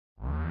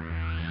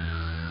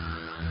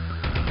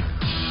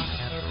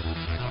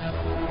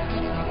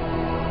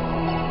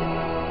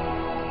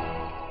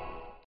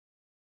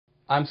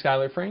I'm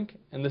Skyler Frink,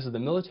 and this is the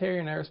Military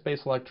and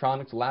Aerospace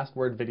Electronics Last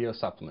Word video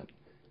supplement.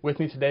 With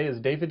me today is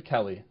David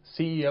Kelly,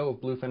 CEO of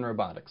Bluefin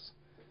Robotics.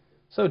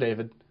 So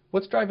David,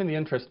 what's driving the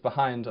interest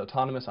behind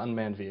autonomous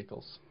unmanned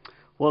vehicles?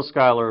 Well,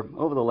 Skyler,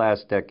 over the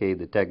last decade,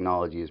 the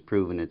technology has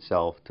proven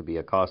itself to be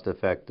a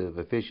cost-effective,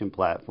 efficient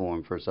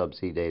platform for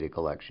subsea data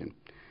collection.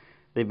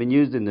 They've been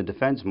used in the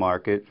defense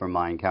market for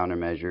mine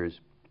countermeasures,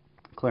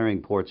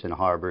 clearing ports and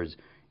harbors,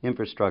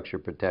 infrastructure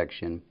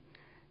protection.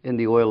 In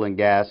the oil and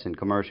gas and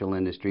commercial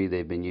industry,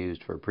 they've been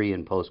used for pre-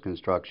 and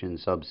post-construction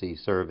subsea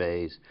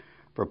surveys,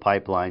 for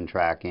pipeline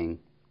tracking,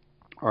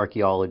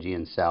 archaeology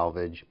and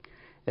salvage.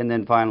 And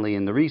then finally,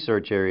 in the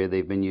research area,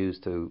 they've been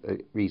used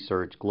to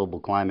research global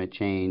climate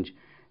change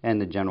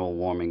and the general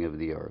warming of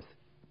the Earth.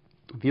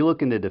 If you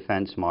look in the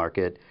defense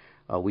market,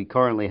 we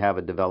currently have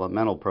a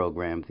developmental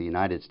program for the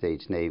United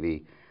States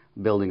Navy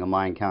building a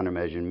mine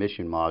countermeasure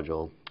mission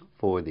module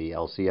for the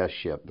LCS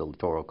ship, the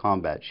Littoral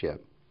Combat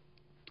Ship.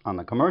 On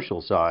the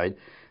commercial side,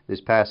 this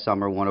past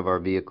summer, one of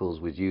our vehicles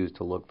was used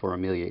to look for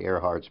Amelia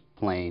Earhart's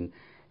plane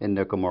in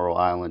Nicomoro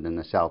Island in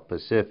the South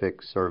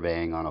Pacific,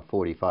 surveying on a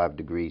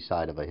 45-degree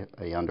side of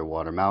a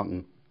underwater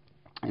mountain.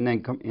 And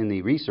then in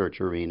the research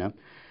arena,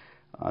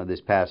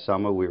 this past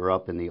summer, we were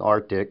up in the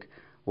Arctic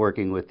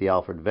working with the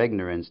Alfred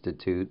Wegener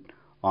Institute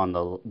on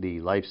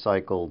the life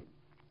cycle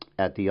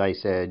at the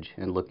ice edge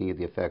and looking at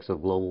the effects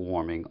of global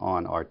warming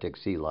on Arctic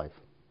sea life.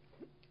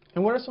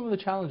 And what are some of the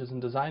challenges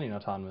in designing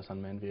autonomous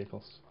unmanned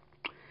vehicles?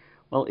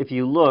 Well, if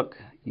you look,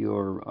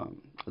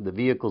 the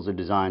vehicles are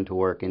designed to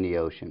work in the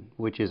ocean,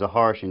 which is a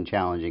harsh and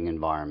challenging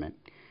environment.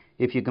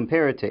 If you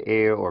compare it to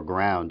air or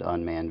ground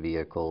unmanned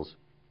vehicles,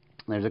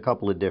 there's a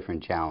couple of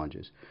different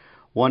challenges.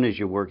 One is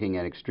you're working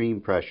at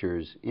extreme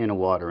pressures in a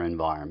water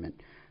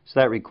environment. So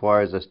that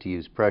requires us to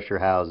use pressure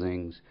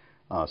housings,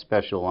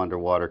 special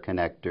underwater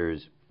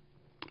connectors,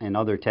 and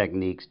other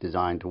techniques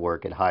designed to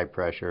work at high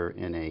pressure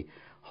in a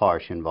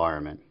harsh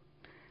environment.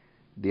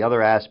 The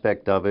other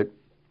aspect of it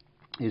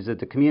is that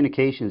the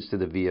communications to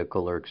the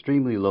vehicle are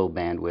extremely low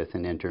bandwidth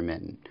and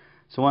intermittent.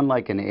 So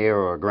unlike an air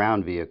or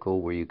ground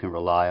vehicle where you can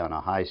rely on a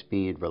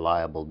high-speed,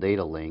 reliable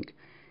data link,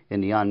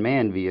 in the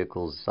unmanned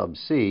vehicles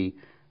subsea,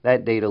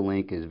 that data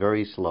link is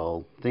very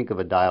slow. Think of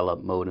a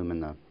dial-up modem in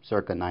the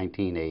circa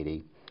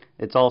 1980.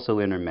 It's also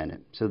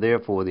intermittent. So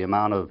therefore, the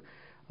amount of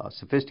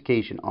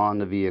sophistication on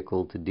the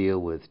vehicle to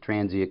deal with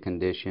transient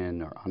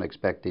condition or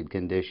unexpected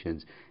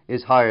conditions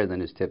is higher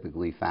than is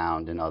typically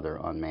found in other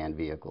unmanned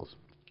vehicles.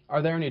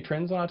 Are there any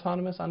trends on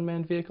autonomous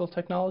unmanned vehicle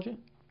technology?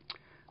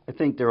 I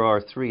think there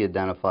are three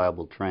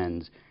identifiable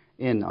trends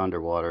in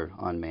underwater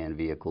unmanned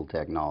vehicle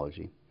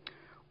technology.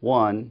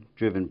 One,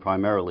 driven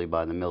primarily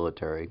by the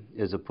military,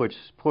 is a push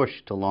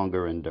to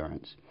longer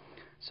endurance.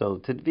 So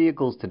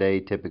vehicles today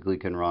typically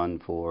can run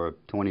for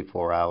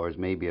 24 hours,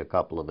 maybe a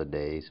couple of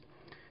days.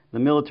 The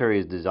military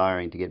is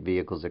desiring to get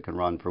vehicles that can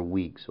run for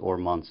weeks or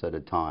months at a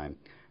time,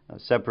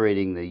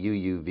 separating the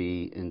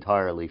UUV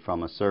entirely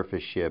from a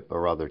surface ship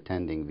or other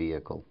tending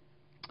vehicle.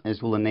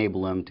 This will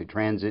enable them to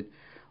transit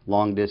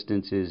long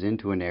distances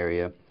into an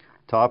area,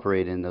 to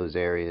operate in those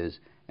areas,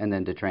 and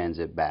then to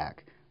transit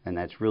back. And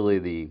that's really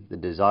the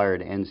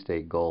desired end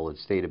state goal as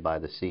stated by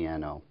the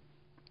CNO.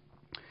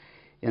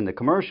 In the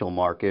commercial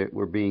market,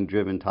 we're being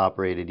driven to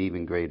operate at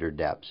even greater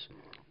depths,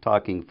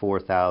 talking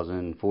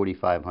 4,000,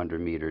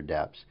 4,500 meter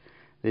depths.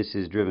 This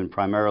is driven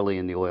primarily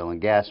in the oil and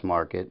gas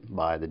market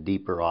by the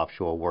deeper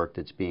offshore work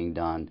that's being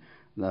done,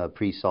 the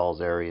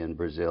pre-Sal's area in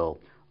Brazil,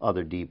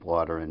 other deep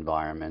water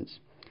environments,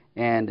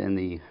 and in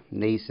the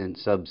nascent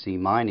subsea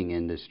mining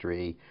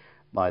industry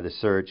by the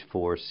search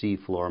for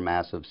seafloor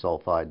massive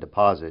sulfide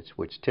deposits,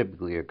 which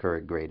typically occur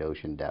at great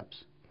ocean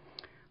depths.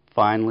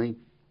 Finally,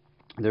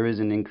 there is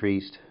an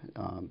increased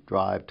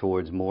drive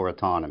towards more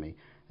autonomy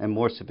and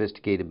more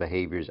sophisticated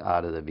behaviors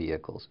out of the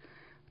vehicles.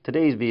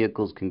 Today's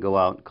vehicles can go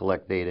out and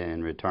collect data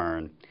and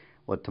return.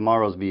 What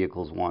tomorrow's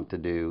vehicles want to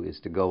do is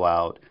to go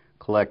out,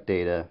 collect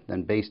data,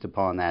 then based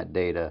upon that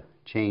data,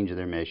 change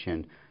their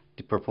mission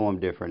to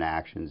perform different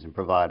actions and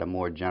provide a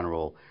more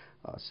general,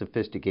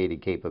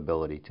 sophisticated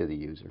capability to the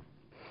user.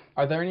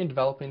 Are there any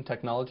developing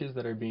technologies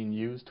that are being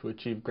used to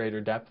achieve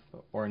greater depth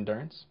or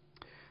endurance?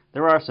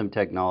 There are some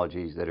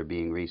technologies that are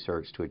being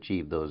researched to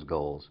achieve those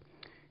goals.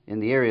 In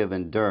the area of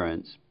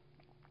endurance,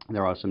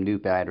 there are some new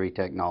battery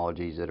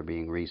technologies that are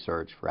being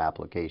researched for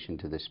application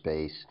to the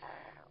space.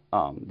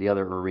 The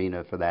other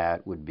arena for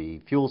that would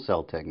be fuel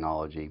cell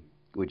technology,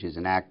 which is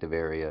an active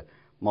area,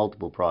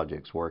 multiple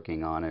projects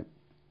working on it,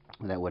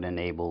 that would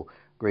enable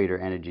greater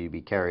energy to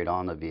be carried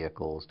on the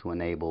vehicles to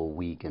enable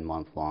week and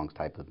month-long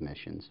type of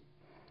missions.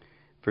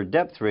 For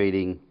depth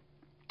rating,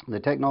 the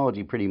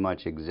technology pretty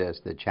much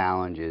exists. The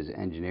challenge is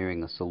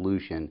engineering a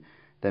solution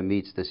that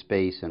meets the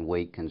space and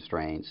weight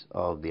constraints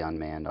of the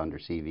unmanned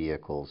undersea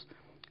vehicles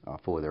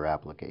for their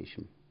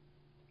application.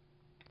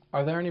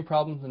 Are there any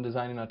problems in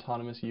designing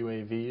autonomous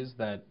UAVs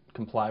that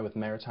comply with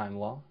maritime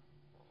law?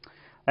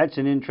 That's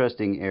an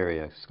interesting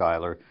area,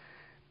 Skyler.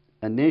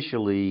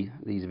 Initially,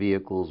 these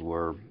vehicles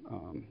were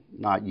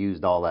not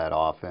used all that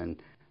often.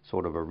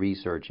 sort of a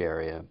research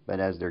area, but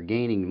as they're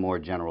gaining more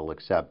general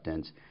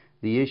acceptance,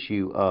 the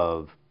issue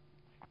of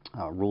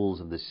rules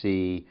of the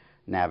sea,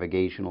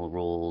 navigational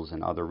rules,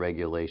 and other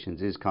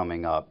regulations is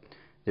coming up.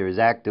 There is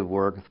active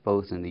work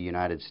both in the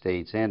United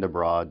States and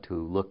abroad to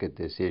look at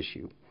this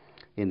issue.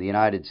 In the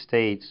United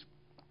States,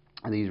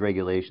 these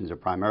regulations are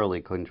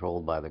primarily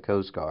controlled by the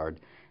Coast Guard,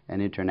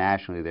 and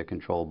internationally they're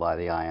controlled by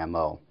the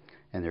IMO.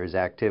 And there is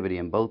activity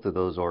in both of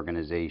those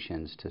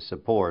organizations to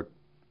support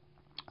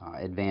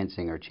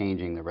advancing or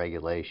changing the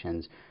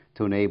regulations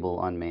to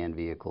enable unmanned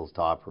vehicles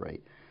to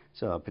operate.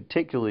 So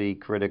particularly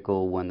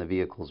critical when the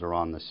vehicles are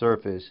on the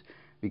surface,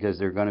 because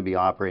they're going to be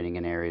operating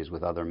in areas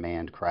with other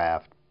manned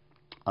craft,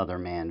 other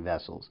manned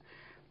vessels.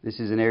 This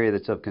is an area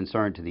that's of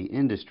concern to the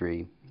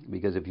industry,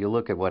 because if you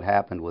look at what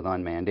happened with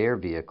unmanned air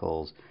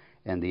vehicles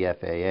and the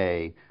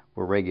FAA,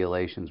 where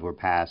regulations were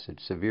passed that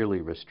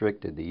severely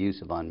restricted the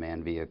use of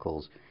unmanned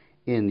vehicles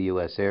in the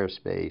U.S.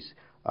 airspace,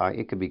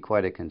 it could be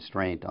quite a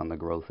constraint on the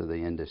growth of the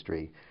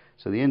industry.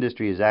 So the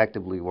industry is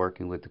actively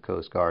working with the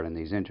Coast Guard and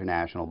these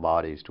international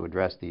bodies to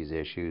address these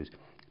issues,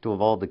 to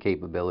evolve the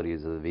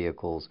capabilities of the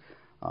vehicles,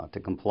 to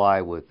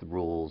comply with the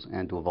rules,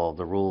 and to evolve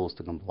the rules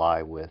to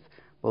comply with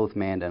both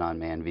manned and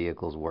unmanned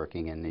vehicles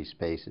working in these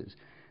spaces.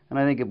 And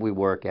I think if we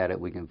work at it,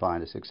 we can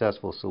find a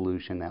successful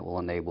solution that will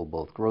enable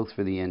both growth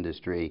for the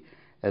industry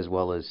as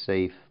well as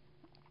safe,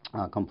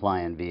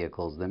 compliant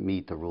vehicles that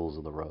meet the rules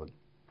of the road.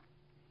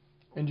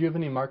 And do you have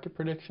any market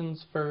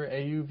predictions for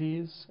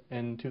AUVs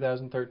in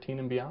 2013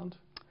 and beyond?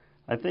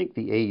 I think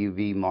the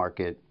AUV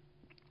market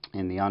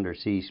in the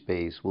undersea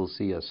space will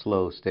see a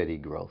slow, steady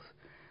growth.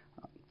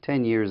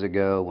 10 years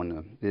ago,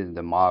 when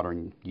the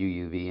modern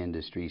UUV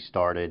industry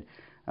started,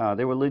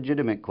 there were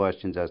legitimate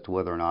questions as to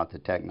whether or not the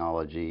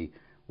technology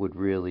would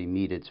really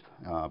meet its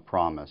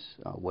promise,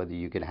 whether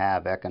you could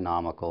have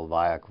economical,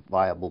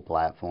 viable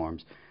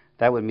platforms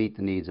that would meet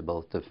the needs of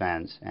both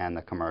defense and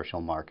the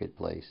commercial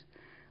marketplace.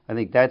 I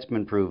think that's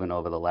been proven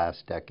over the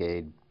last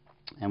decade,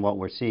 and what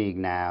we're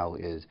seeing now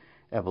is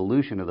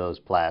evolution of those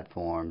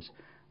platforms,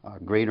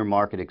 greater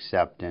market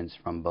acceptance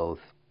from both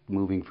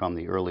moving from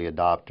the early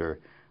adopter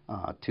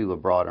to a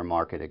broader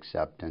market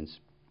acceptance.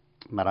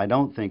 But I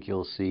don't think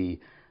you'll see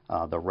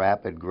the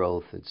rapid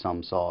growth that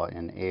some saw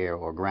in air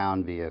or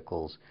ground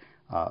vehicles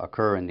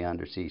occur in the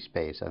undersea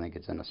space. I think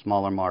it's in a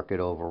smaller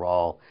market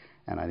overall,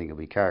 and I think it'll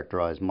be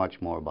characterized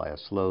much more by a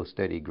slow,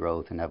 steady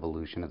growth and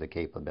evolution of the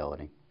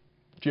capability.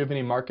 Do you have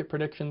any market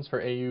predictions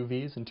for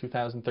AUVs in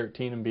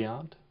 2013 and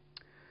beyond?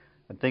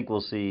 I think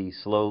we'll see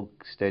slow,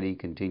 steady,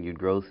 continued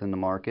growth in the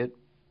market.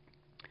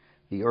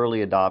 The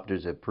early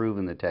adopters have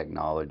proven the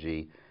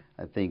technology.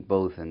 I think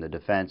both in the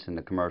defense and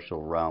the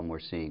commercial realm,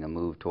 we're seeing a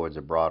move towards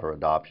a broader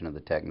adoption of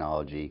the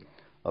technology,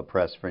 a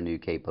press for new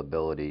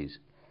capabilities.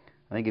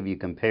 I think if you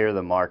compare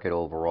the market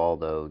overall,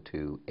 though,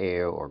 to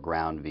air or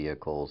ground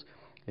vehicles,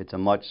 it's a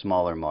much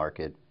smaller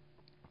market.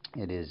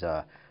 It is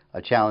a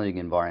challenging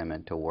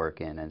environment to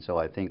work in, and so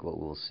I think what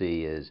we'll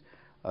see is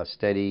a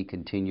steady,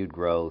 continued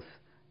growth,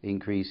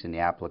 increase in the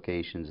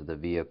applications of the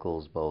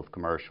vehicles, both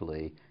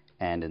commercially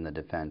and in the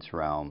defense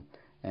realm,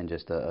 and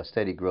just a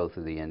steady growth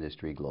of the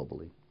industry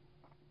globally.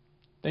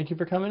 Thank you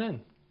for coming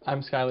in.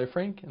 I'm Skyler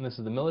Frink, and this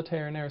is the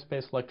Military and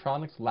Aerospace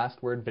Electronics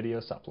Last Word Video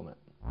Supplement.